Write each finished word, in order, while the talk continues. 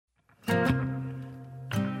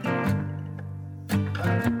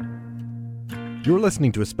You're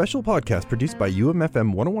listening to a special podcast produced by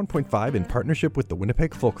UMFM 101.5 in partnership with the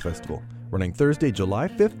Winnipeg Folk Festival, running Thursday, July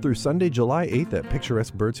 5th through Sunday, July 8th at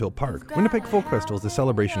picturesque Birds Hill Park. Winnipeg Folk Festival is a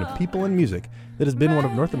celebration of people and music that has been one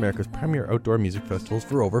of North America's premier outdoor music festivals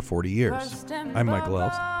for over 40 years. I'm Michael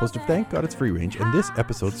Elves, host of Thank God It's Free Range, and this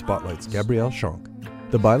episode spotlights Gabrielle Shonk.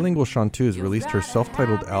 The bilingual chanteuse released her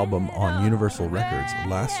self-titled album on Universal Records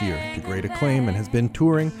last year to great acclaim and has been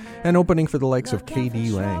touring and opening for the likes of K.D.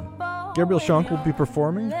 Lang. Gabrielle Shonk will be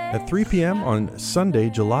performing at 3 p.m. on Sunday,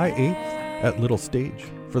 July 8th at Little Stage.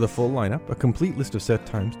 For the full lineup, a complete list of set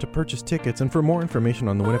times, to purchase tickets, and for more information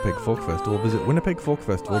on the Winnipeg Folk Festival, visit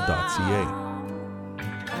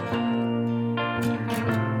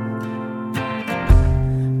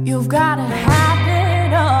winnipegfolkfestival.ca. You've got a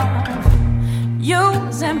habit of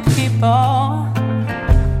using people.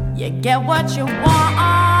 You get what you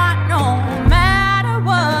want, no matter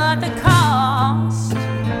what the cost.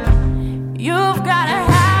 You've got a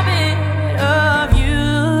habit of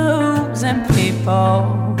using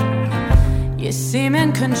people. You seem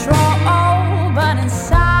in control, but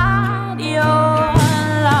inside you're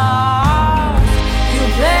lost. You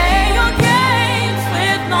play your games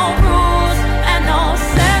with no rules and no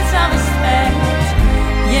sense of respect.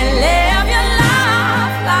 You live your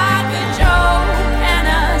life like a joke and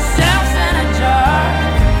a self-centered jerk.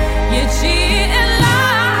 You cheat and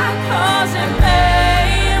lie, causing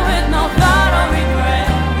pain with no thought or regret.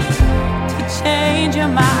 To change your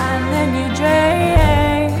mind, then you drain.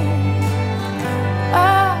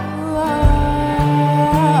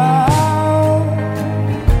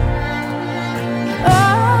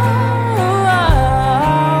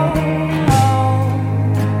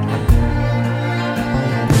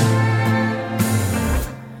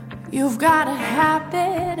 You've got a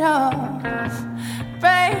habit of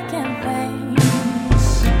breaking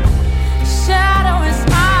things, shadowing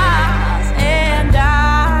smiles and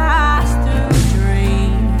eyes through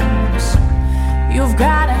dreams. You've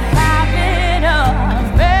got a habit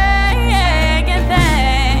of breaking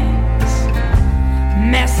things,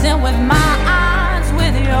 messing with minds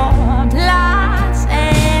with your plots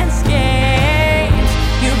and schemes.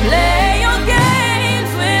 You play your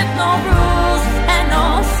games with no rules and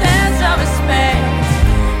no sense of respect.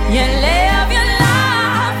 You live your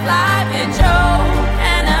life like a joke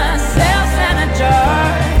and a self-centered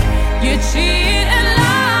jerk. You cheat and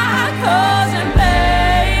lie, causing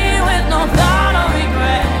pain with no thought or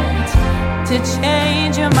regret. To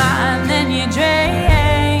change your mind, then you drain.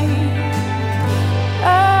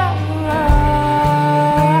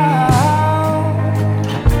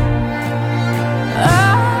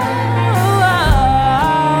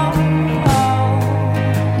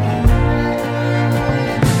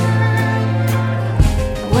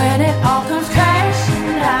 When it all comes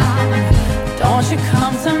crashing down, don't you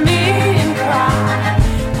come to me and cry.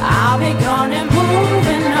 I'll be gone and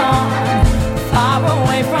moving on, far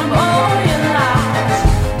away from all your lies.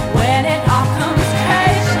 When it all comes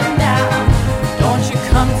crashing down, don't you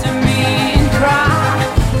come to me and cry.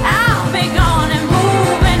 I'll be gone and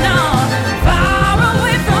moving on, far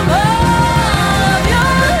away from all of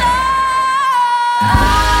your lies.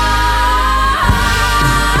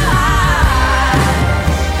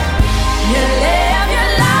 You live your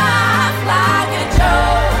life like a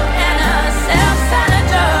joke and a self-centered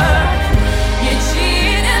jerk. You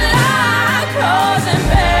cheat and lie, causing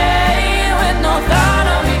pain with no thought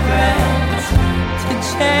or regret. To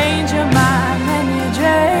change your mind, then you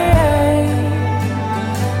drain.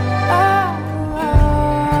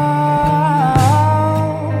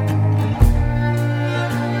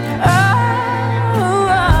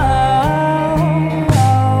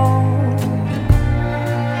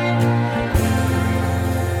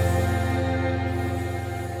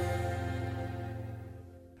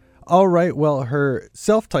 All right, well, her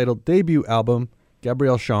self-titled debut album,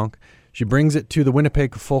 Gabrielle Shonk, she brings it to the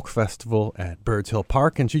Winnipeg Folk Festival at Birds Hill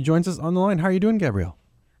Park, and she joins us on the line. How are you doing, Gabrielle?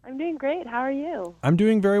 I'm doing great. How are you? I'm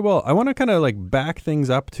doing very well. I want to kind of like back things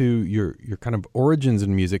up to your kind of origins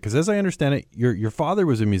in music, because as I understand it, your father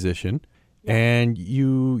was a musician, and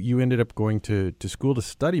you ended up going to school to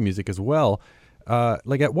study music as well.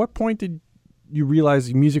 Like, at what point did you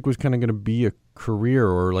realize music was kind of going to be a career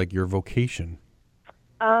or like your vocation?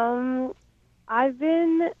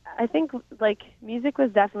 I think like music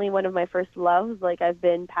was definitely one of my first loves. Like, I've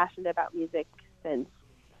been passionate about music since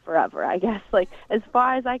forever, I guess. Like, as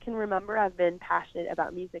far as I can remember, I've been passionate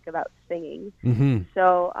about music, about singing. Mm-hmm.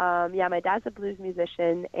 So, my dad's a blues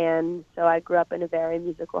musician, and so I grew up in a very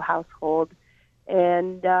musical household.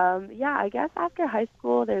 And, I guess after high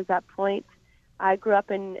school, there's that point I grew up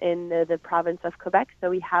in the province of Quebec, so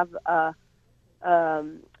we have a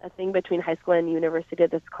thing between high school and university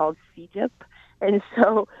that's called CEGEP. And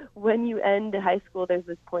so when you end high school, there's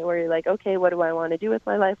this point where you're like, okay, what do I want to do with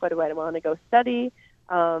my life? What do I want to go study?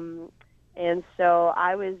 And so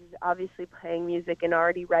I was obviously playing music and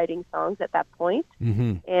already writing songs at that point.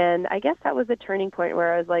 Mm-hmm. And I guess that was a turning point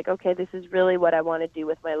where I was like, okay, this is really what I want to do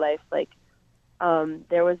with my life. Like,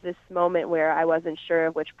 there was this moment where I wasn't sure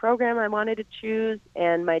of which program I wanted to choose.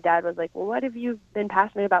 And my dad was like, well, what have you been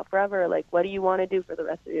passionate about forever? Like, what do you want to do for the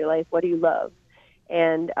rest of your life? What do you love?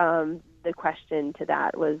 And the question to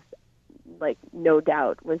that was, like, no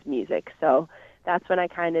doubt was music. So that's when I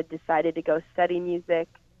kind of decided to go study music.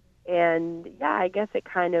 And yeah, I guess it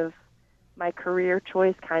kind of, my career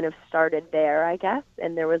choice kind of started there, I guess.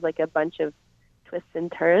 And there was like a bunch of twists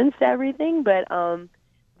and turns to everything. But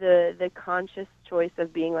the conscious choice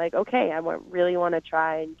of being like, okay, really want to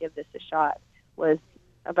try and give this a shot was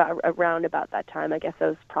around about that time. I guess I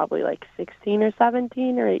was probably like 16 or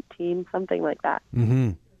 17 or 18, something like that.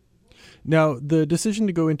 Mm-hmm. Now, the decision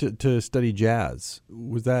to go to study jazz,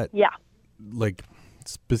 was that like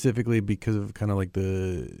specifically because of kind of like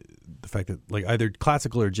the fact that like either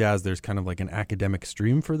classical or jazz, there's kind of like an academic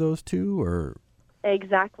stream for those two, or?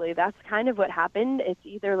 Exactly. That's kind of what happened. It's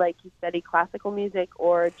either like you study classical music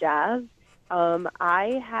or jazz.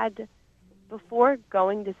 I had, before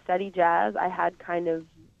going to study jazz, I had kind of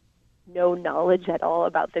no knowledge at all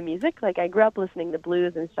about the music. Like, I grew up listening to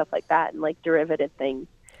blues and stuff like that and like derivative things.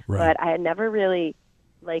 Right. But I had never really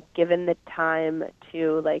like given the time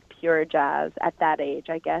to like pure jazz at that age,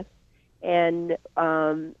 I guess. And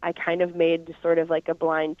I kind of made sort of like a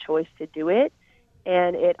blind choice to do it.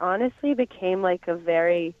 And it honestly became like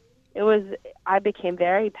I became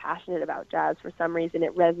very passionate about jazz for some reason.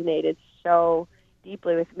 It resonated so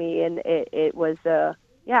deeply with me, and it was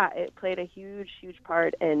it played a huge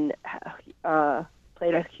part and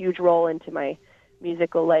played a huge role into my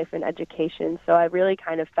musical life and education. So I really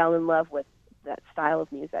kind of fell in love with that style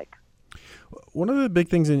of music. One of the big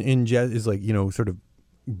things in jazz is like, you know, sort of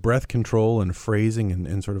breath control and phrasing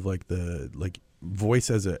and sort of like the voice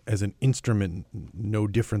as an instrument, no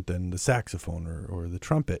different than the saxophone or the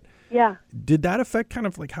trumpet. Yeah. Did that affect kind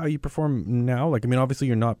of like how you perform now? Like, I mean, obviously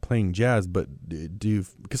you're not playing jazz, but do you,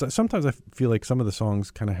 because sometimes I feel like some of the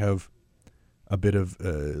songs kind of have a bit of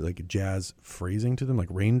like jazz phrasing to them, like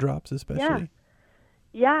Raindrops especially.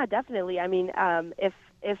 Yeah, definitely. I mean,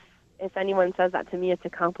 if anyone says that to me, it's a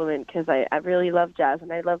compliment, because I really love jazz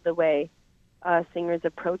and I love the way singers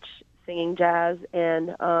approach singing jazz.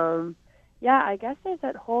 And I guess there's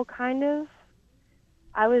that whole kind of,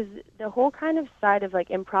 the whole kind of side of like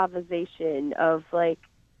improvisation of like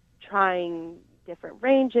trying different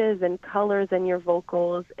ranges and colors in your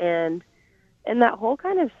vocals, and that whole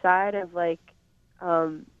kind of side of like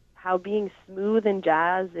how being smooth in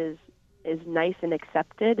jazz is nice and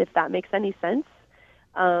accepted, if that makes any sense.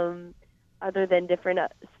 Other than different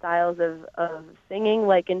styles of singing,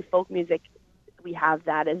 like in folk music, we have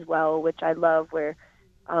that as well, which I love, where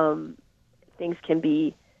things can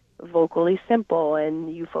be vocally simple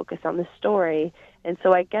and you focus on the story. And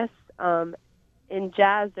so I guess in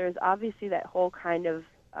jazz, there's obviously that whole kind of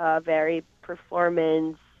very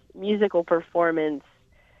musical performance,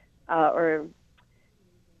 or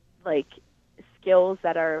like skills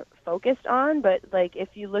that are focused on. But like if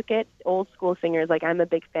you look at old school singers, like I'm a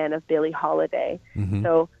big fan of Billie Holiday. Mm-hmm.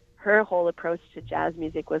 So her whole approach to jazz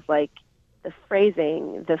music was like the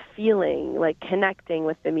phrasing, the feeling, like connecting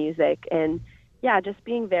with the music, and just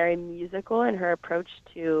being very musical in her approach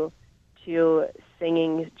to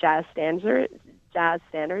singing jazz standards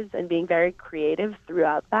and being very creative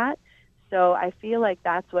throughout that. So I feel like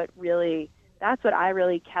that's what I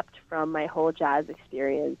really kept from my whole jazz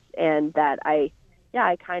experience, and that I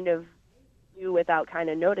kind of do without kind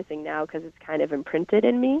of noticing now, because it's kind of imprinted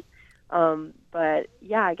in me. But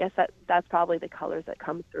I guess that's probably the colors that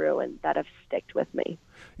come through and that have sticked with me.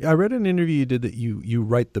 Yeah, I read an interview you did that you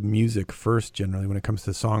write the music first generally when it comes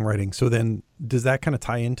to songwriting. So then does that kind of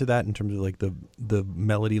tie into that in terms of like the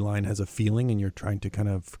melody line has a feeling and you're trying to kind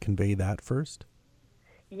of convey that first?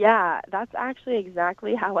 Yeah, that's actually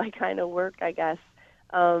exactly how I kind of work, I guess.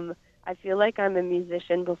 I feel like I'm a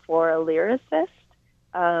musician before a lyricist.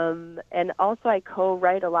 And also I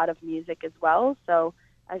co-write a lot of music as well. So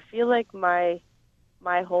I feel like my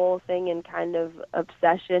whole thing and kind of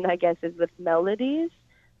obsession, I guess, is with melodies.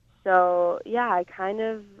 So I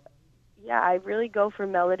really go for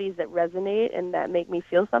melodies that resonate and that make me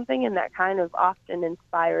feel something, and that kind of often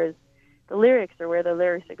inspires the lyrics or where the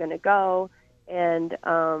lyrics are going to go. And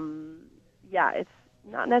it's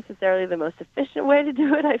not necessarily the most efficient way to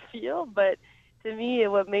do it, I feel, but to me,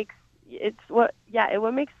 what makes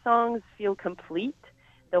songs feel complete,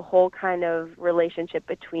 the whole kind of relationship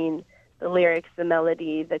between the lyrics, the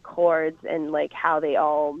melody, the chords, and like how they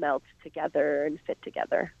all melt together and fit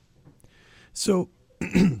together. So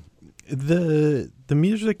the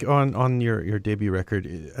music on your debut record,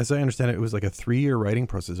 as I understand it, it was like a 3-year writing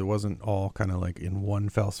process. It wasn't all kind of like in one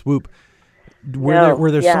fell swoop.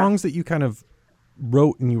 Were there songs that you kind of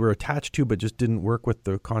wrote and you were attached to but just didn't work with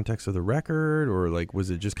the context of the record, or like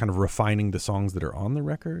was it just kind of refining the songs that are on the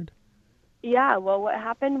record? Yeah, well, what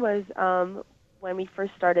happened was when we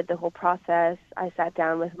first started the whole process, I sat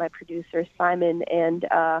down with my producer, Simon, and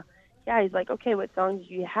he's like, okay, what songs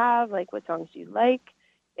do you have? Like, what songs do you like?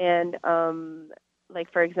 And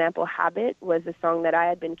like, for example, Habit was a song that I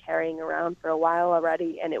had been carrying around for a while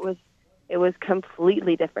already, and it was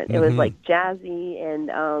completely different. Mm-hmm. It was like jazzy,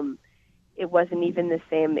 and it wasn't even the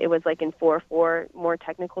same. It was like in 4/4, more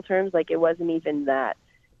technical terms. Like, it wasn't even that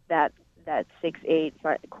 6/8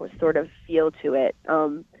 sort of feel to it.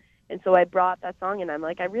 And so I brought that song, and I'm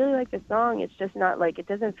like, I really like this song. It's just not like, it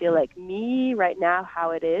doesn't feel like me right now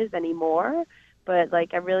how it is anymore. But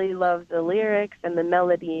like, I really love the lyrics and the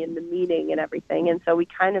melody and the meaning and everything. And so we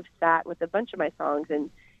kind of sat with a bunch of my songs and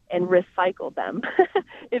recycled them,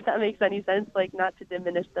 if that makes any sense. Like, not to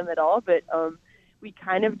diminish them at all, but we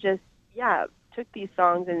kind of just, took these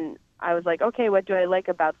songs, and I was like, okay, what do I like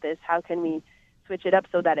about this? How can we switch it up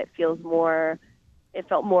so that it felt more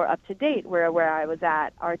up to date where I was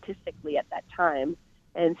at artistically at that time.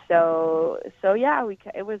 And so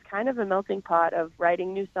it was kind of a melting pot of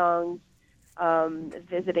writing new songs,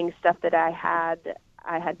 visiting stuff that I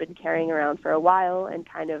had been carrying around for a while, and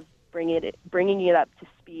kind of bringing it up to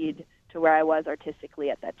speed to where I was artistically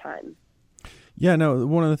at that time. Yeah, no,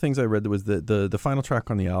 one of the things I read was that the final track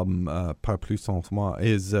on the album, Pas plus sans moi,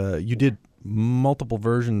 is you did multiple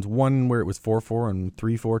versions, one where it was 4/4 and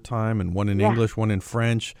 3/4 time, and one in English, one in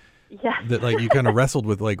French. Yeah. That like you kind of wrestled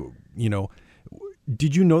with, like, you know,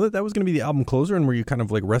 did you know that was going to be the album closer, and were you kind of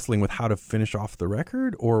like wrestling with how to finish off the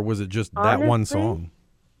record, or was it just that one song?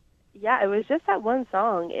 Yeah, it was just that one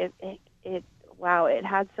song. It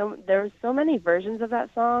had there were so many versions of that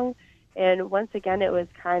song. And once again, it was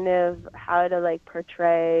kind of how to like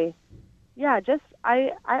portray. Yeah, just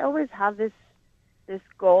I always have this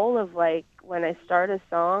goal of, like, when I start a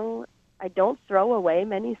song, I don't throw away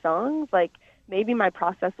many songs. Like, maybe my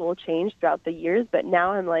process will change throughout the years, but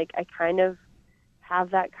now I'm like, I kind of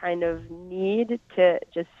have that kind of need to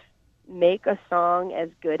just make a song as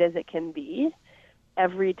good as it can be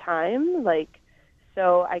every time. Like,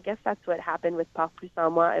 so I guess that's what happened with Pas plus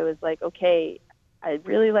sans moi. It was like, okay, I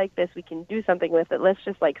really like this. We can do something with it. Let's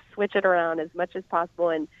just like switch it around as much as possible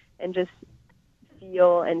and just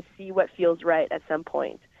feel and see what feels right at some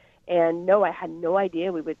point. And no, I had no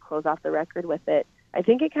idea we would close off the record with it. I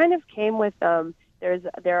think it kind of came with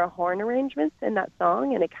there are horn arrangements in that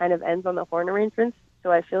song, and it kind of ends on the horn arrangements.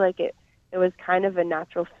 So I feel like it was kind of a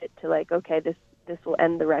natural fit to, like, okay, this will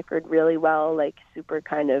end the record really well, like super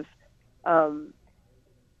kind of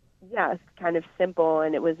kind of simple,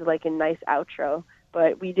 and it was like a nice outro.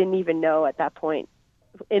 But we didn't even know at that point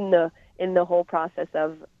in the whole process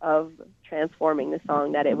of transforming the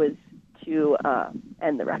song that it was to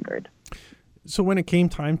end the record. So when it came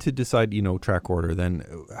time to decide, track order, then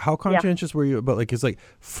how conscientious were you about, like, it's like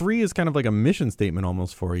Free is kind of like a mission statement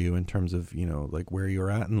almost for you in terms of, like where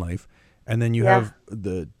you're at in life. And then you have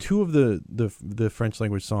the two of the French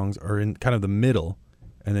language songs are in kind of the middle,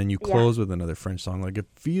 and then you close with another French song. Like, it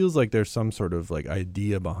feels like there's some sort of like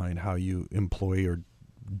idea behind how you employ or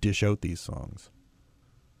dish out these songs.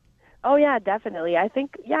 Oh yeah, definitely. I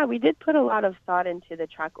think we did put a lot of thought into the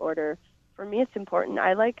track order. For me, it's important.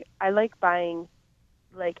 I like buying,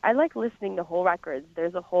 like, I like listening to whole records.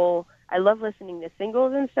 I love listening to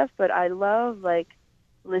singles and stuff, but I love like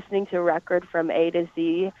listening to a record from A to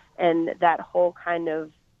Z, and that whole kind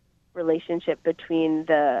of relationship between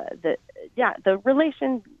the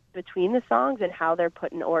relation between the songs and how they're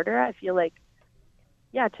put in order. I feel like,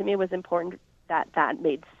 to me it was important that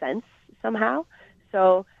made sense somehow.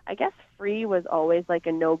 So I guess Free was always like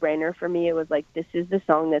a no-brainer for me. It was like, this is the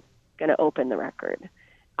song that's going to open the record.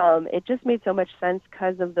 It just made so much sense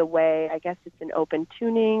because of the way, I guess it's an open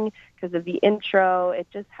tuning, because of the intro. It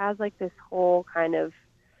just has like this whole kind of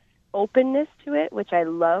openness to it, which I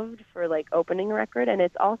loved for like opening a record. And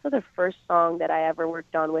it's also the first song that I ever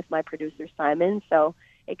worked on with my producer, Simon. So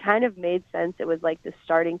it kind of made sense. It was like the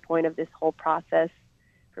starting point of this whole process.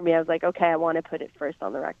 For me, I was like, okay, I want to put it first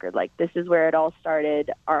on the record. Like, this is where it all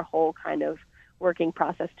started, our whole kind of working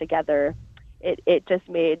process together. It just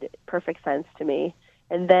made perfect sense to me.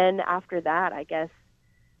 And then after that, I guess,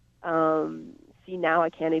 see, now I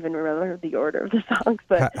can't even remember the order of the songs.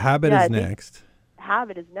 But Habit is next.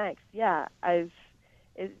 Habit is next. Yeah,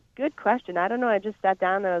 it's good question. I don't know. I just sat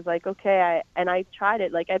down and I was like, okay. I tried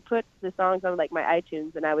it. Like, I put the songs on like my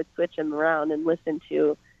iTunes, and I would switch them around and listen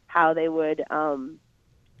to how they would,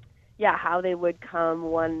 how they would come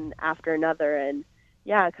one after another, and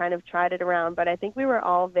I kind of tried it around. But I think we were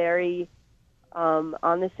all very on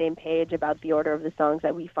the same page about the order of the songs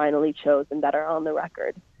that we finally chose and that are on the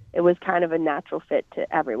record. It was kind of a natural fit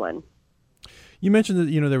to everyone. You mentioned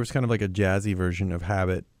that, there was kind of like a jazzy version of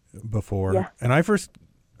Habit before, and I first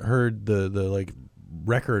heard the like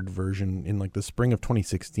record version in like the spring of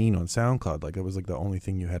 2016 on SoundCloud. Like, it was like the only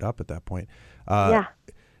thing you had up at that point.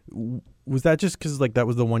 Was that just because like that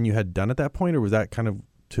was the one you had done at that point, or was that kind of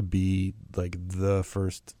to be like the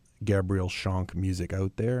first Gabrielle Shonk music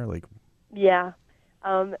out there? Like,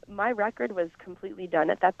 my record was completely done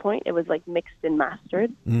at that point. It was like mixed and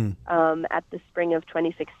mastered at the spring of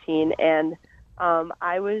 2016, and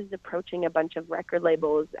I was approaching a bunch of record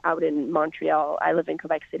labels out in Montreal. I live in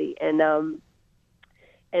Quebec City, and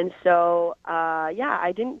so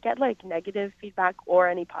I didn't get like negative feedback or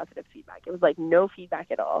any positive feedback. It was like no feedback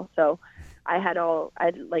at all. So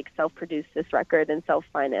I'd like self-produced this record and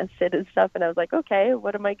self-financed it and stuff, and I was like, okay,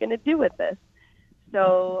 what am I going to do with this?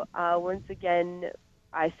 So once again,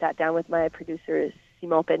 I sat down with my producer,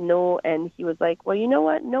 Simon Pedneau, and he was like, well, you know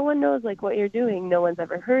what? No one knows like what you're doing. No one's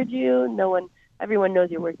ever heard you. Everyone knows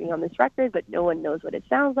you're working on this record, but no one knows what it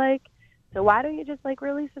sounds like. So why don't you just like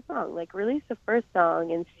release a song? Like, release the first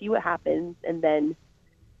song and see what happens, and then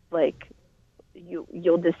like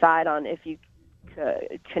you'll decide on if you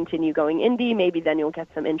continue going indie. Maybe then you'll get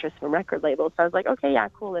some interest from record labels. So I was like, okay, yeah,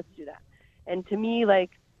 cool, let's do that. And to me, like,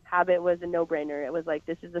 Habit was a no-brainer. It was like,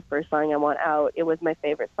 this is the first song I want out. It was my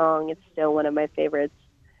favorite song. It's still one of my favorites.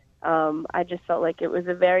 I just felt like it was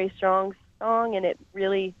a very strong song, and it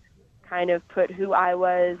really kind of put who I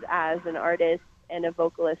was as an artist and a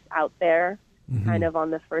vocalist out there, kind of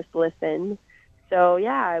on the first listen. So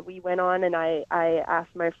we went on, and I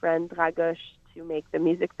asked my friend Dragos to make the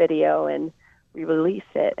music video, and we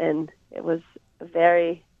released it, and it was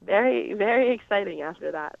very, very, very exciting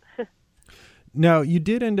after that. Now, you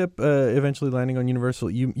did end up eventually landing on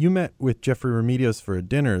Universal. You met with Jeffrey Remedios for a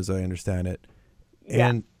dinner, as I understand it.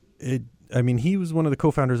 And he was one of the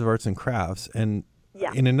co-founders of Arts and Crafts, and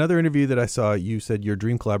in another interview that I saw, you said your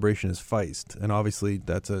dream collaboration is Feist, and obviously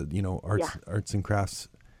that's a Arts and Crafts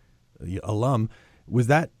alum. Was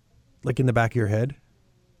that like in the back of your head?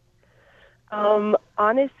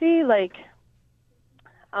 Honestly, like,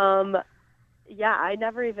 I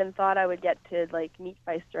never even thought I would get to like meet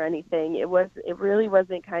Feist or anything. It really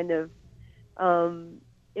wasn't kind of.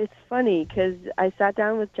 It's funny because I sat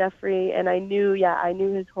down with Jeffrey, and I knew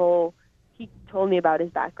his whole. He told me about his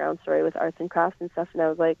background story with arts and crafts and stuff, and I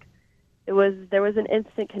was like, there was an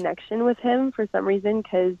instant connection with him for some reason,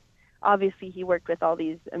 because obviously he worked with all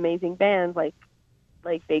these amazing bands, like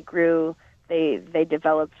they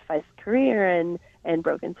developed Feist's career and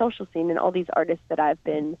Broken Social Scene and all these artists that I've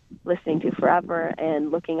been listening to forever and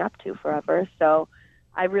looking up to forever. So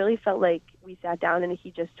I really felt like we sat down and he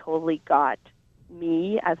just totally got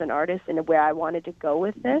me as an artist and where I wanted to go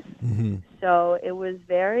with this. So it was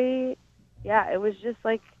very. It was just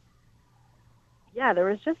like, there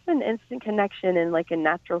was just an instant connection and like a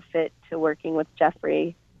natural fit to working with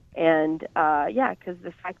Jeffrey. And because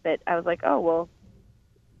the fact that I was like, oh, well,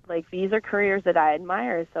 like these are careers that I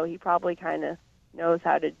admire. So he probably kind of knows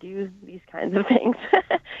how to do these kinds of things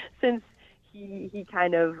since he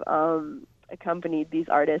kind of accompanied these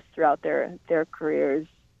artists throughout their careers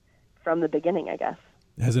from the beginning, I guess.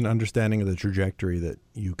 Has an understanding of the trajectory that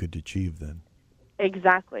you could achieve then.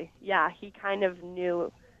 Exactly. Yeah, he kind of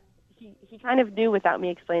knew. He kind of knew without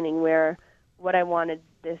me explaining what I wanted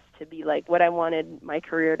this to be like, what I wanted my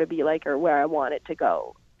career to be like, or where I want it to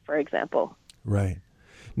go, for example. Right.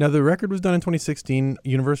 Now, the record was done in 2016.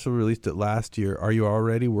 Universal released it last year. Are you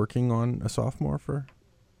already working on a sophomore for?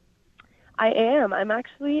 I am. I'm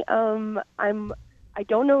actually. I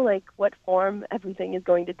don't know like what form everything is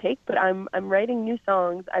going to take, but I'm writing new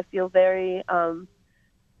songs. I feel very. I'm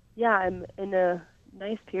in a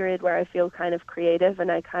nice period where I feel kind of creative, and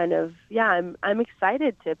I kind of I'm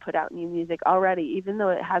excited to put out new music already, even though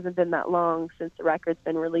it hasn't been that long since the record's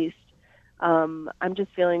been released. I'm just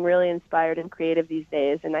feeling really inspired and creative these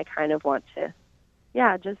days, and I kind of want to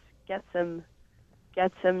just get some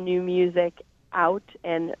new music out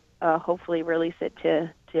and hopefully release it to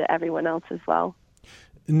everyone else as well.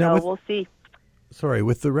 Now so we'll see. Sorry,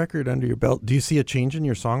 with the record under your belt, do you see a change in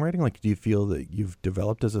your songwriting? Like, do you feel that you've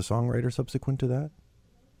developed as a songwriter subsequent to that?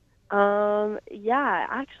 Yeah,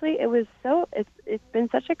 actually, it's been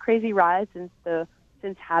such a crazy ride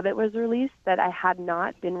since Habit was released that I had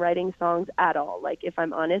not been writing songs at all. Like, if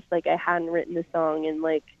I'm honest, like I hadn't written a song in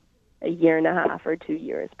like a year and a half or 2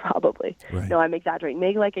 years, probably. Right. No, I'm exaggerating.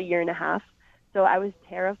 Maybe like a year and a half. So I was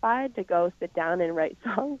terrified to go sit down and write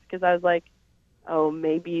songs because I was like, oh,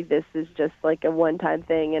 maybe this is just like a one-time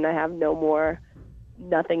thing and I have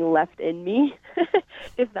nothing left in me,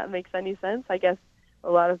 if that makes any sense. I guess a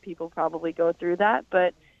lot of people probably go through that,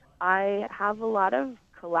 but I have a lot of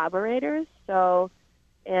collaborators. So,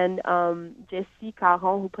 and Jessie Caron,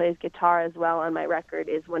 who plays guitar as well on my record,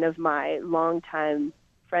 is one of my longtime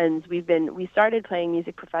friends. We started playing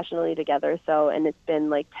music professionally together, and it's been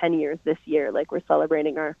like 10 years this year. Like, we're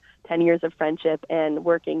celebrating our 10 years of friendship and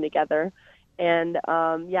working together. And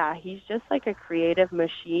yeah, he's just like a creative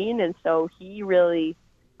machine, and so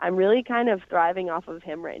I'm really kind of thriving off of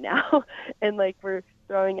him right now. And like, we're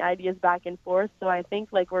throwing ideas back and forth. So I think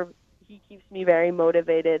like he keeps me very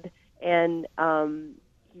motivated, and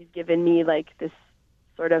he's given me like this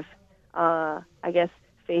sort of I guess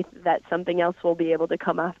faith that something else will be able to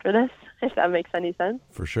come after this, if that makes any sense.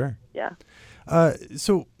 For sure. Yeah.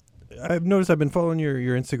 So I've noticed I've been following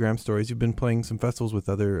your Instagram stories. You've been playing some festivals with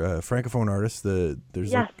other francophone artists. There's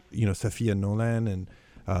Yes. like, Sophia Nolan and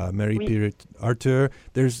Marie-Pierre Arthur.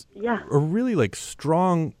 There's a really like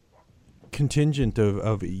strong contingent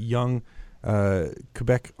of young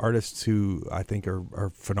Quebec artists who I think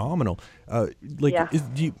are phenomenal.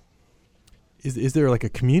 Is there like a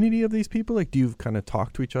community of these people? Like, do you kind of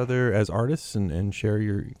talk to each other as artists and share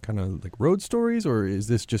your kind of like road stories, or is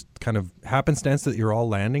this just kind of happenstance that you're all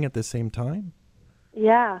landing at the same time?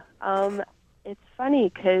 Yeah, it's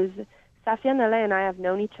funny because Safia Nale and I have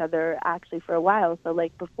known each other actually for a while. So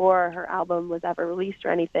like, before her album was ever released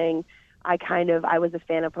or anything, I was a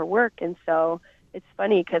fan of her work, and so it's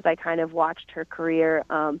funny because I kind of watched her career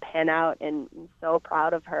pan out, and I'm so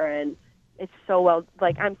proud of her. And it's so well,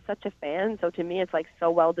 like, I'm such a fan, so to me it's like so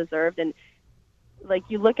well deserved. And like,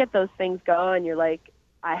 you look at those things go and you're like,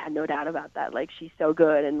 I had no doubt about that. Like, she's so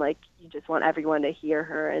good, and like, you just want everyone to hear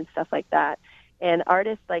her and stuff like that. And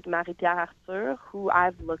artists like Marie-Pierre Arthur, who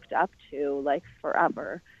I've looked up to like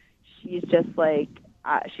forever, she's just like,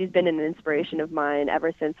 she's been an inspiration of mine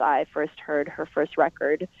ever since I first heard her first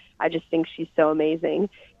record. I just think she's so amazing.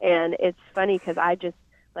 And it's funny because I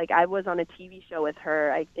was on a TV show with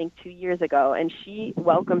her, I think 2 years ago, and she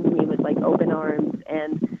welcomed me with like open arms,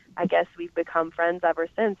 and I guess we've become friends ever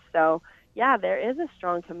since. So yeah, there is a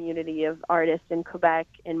strong community of artists in Quebec,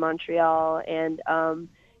 in Montreal, and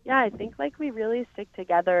yeah, I think like we really stick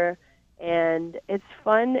together, and it's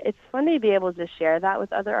fun. It's fun to be able to share that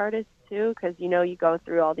with other artists too, because you go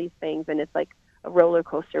through all these things, and it's like a roller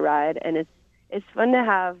coaster ride, and it's fun to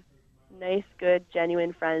have nice, good,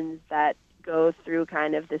 genuine friends that go through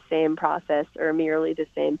kind of the same process or merely the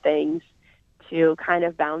same things to kind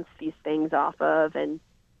of bounce these things off of, and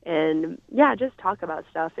yeah, just talk about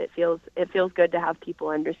stuff. It feels good to have people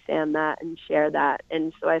understand that and share that,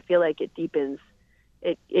 and so I feel like it deepens.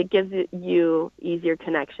 It gives you easier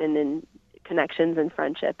connections and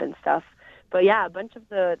friendship and stuff. But yeah, a bunch of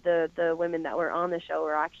the women that were on the show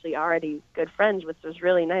were actually already good friends, which was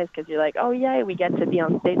really nice because you're like, oh yay, we get to be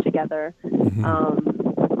on stage together.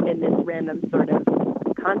 In this random sort of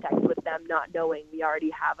contact with them, not knowing we already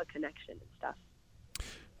have a connection and stuff.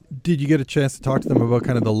 Did you get a chance to talk to them about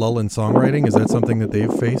kind of the lull in songwriting? Is that something that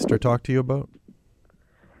they've faced or talked to you about?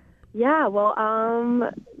 Yeah,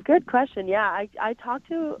 well, good question. Yeah, I talked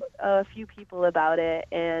to a few people about it,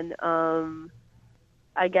 and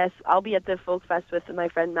I guess I'll be at the Folk Fest with my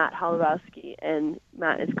friend Matt Holowowski, and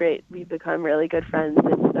Matt is great. We've become really good friends,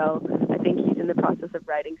 and so I think he's in the process of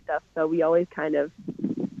writing stuff, so we always kind of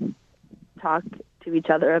talk to each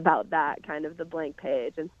other about that, kind of the blank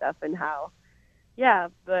page and stuff, and how, yeah,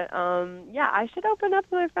 but yeah, I should open up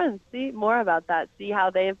to my friends, see more about that, see how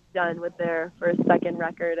they've done with their first, second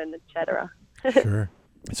record, and etc. Sure.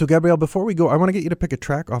 So, Gabrielle, before we go, I want to get you to pick a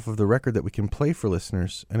track off of the record that we can play for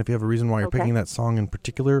listeners, and if you have a reason why you're picking that song in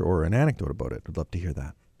particular or an anecdote about it, I'd love to hear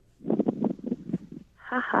that.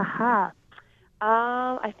 Ha ha ha.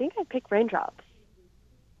 I think I'd pick Raindrops.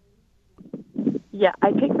 Yeah,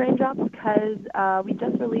 I picked Raindrops because we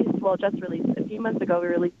just released a few months ago, we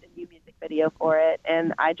released a new music video for it,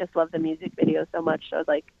 and I just love the music video so much, so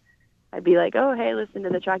I'd be like, oh, hey, listen to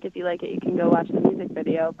the track. If you like it, you can go watch the music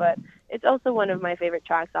video. But it's also one of my favorite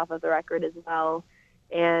tracks off of the record as well.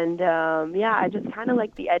 And yeah, I just kind of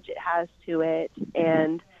like the edge it has to it,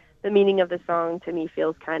 and the meaning of the song to me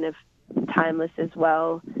feels kind of timeless as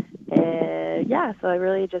well. And yeah, so I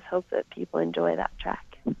really just hope that people enjoy that track.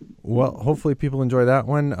 Well, hopefully people enjoy that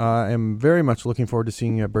one. I am very much looking forward to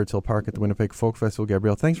seeing you at Birds Hill Park at the Winnipeg Folk Festival.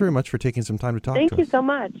 Gabrielle, thanks very much for taking some time to talk to us. Thank you so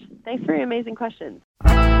much. Thanks for your amazing questions.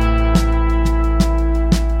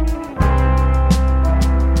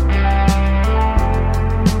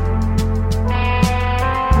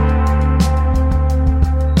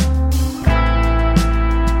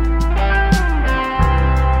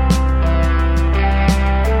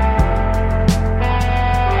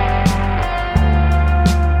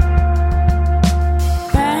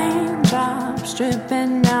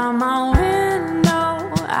 Dripping down my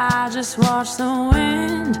window, I just watch the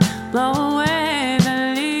wind blow away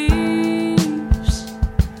the leaves.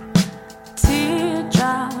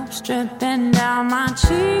 Teardrops dripping down my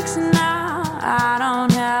cheeks now. I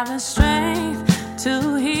don't have the strength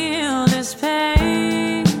to heal this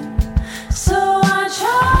pain. So I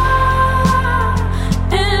try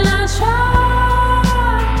and I try,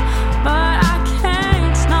 but I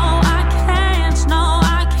can't, no, I can't, no,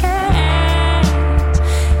 I can't.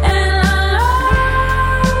 And I know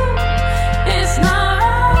it's not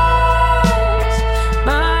right,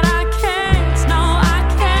 but I can't, no, I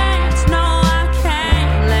can't, no, I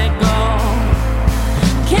can't let go.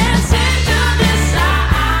 Can't seem to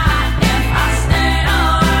decide if I stay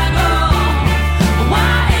or I go.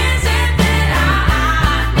 Why is it that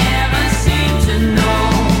I never seem to know?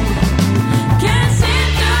 Can't seem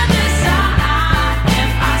to decide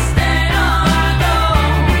if I stay or I go.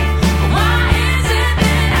 Why is it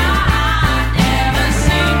that I never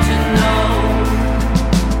seem to know?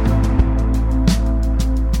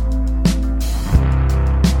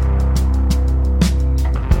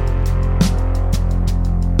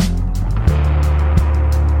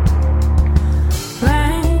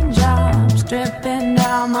 Raindrops dripping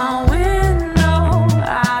down my window,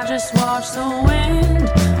 I just watch the wind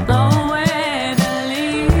blow away the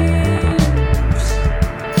leaves.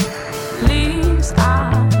 Leaves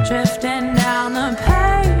are drifting down the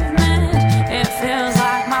pavement. It feels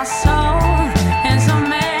like my soul in so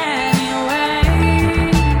many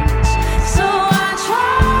ways. So I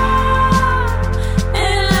try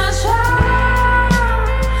and I try,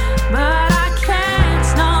 but I can't,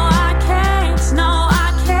 no, I can't, no, I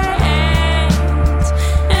can't.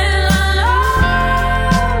 And I know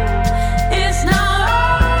it's not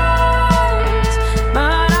right,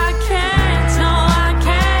 but I can't, no, I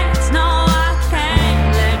can't, no, I can't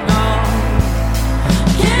let go.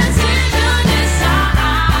 Can't seem to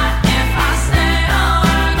decide if I stay or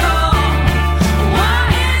I go. Why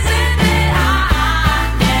is it that I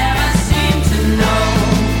never seem to know?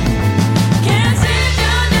 Can't seem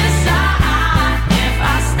to decide if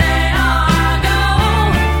I stay or I go.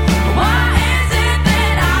 Why is it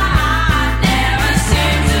that I never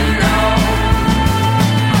seem to know?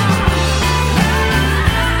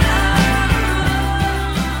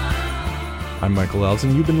 I'm Michael Elves,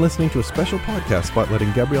 and you've been listening to a special podcast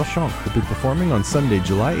spotlighting Gabrielle Shonk, who'll be performing on Sunday,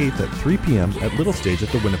 July 8th at 3 p.m. at Little Stage at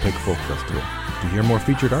the Winnipeg Folk Festival. To hear more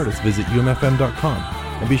featured artists, visit umfm.com.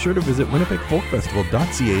 And be sure to visit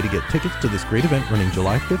winnipegfolkfestival.ca to get tickets to this great event running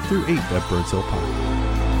July 5th through 8th at Birds Hill Park.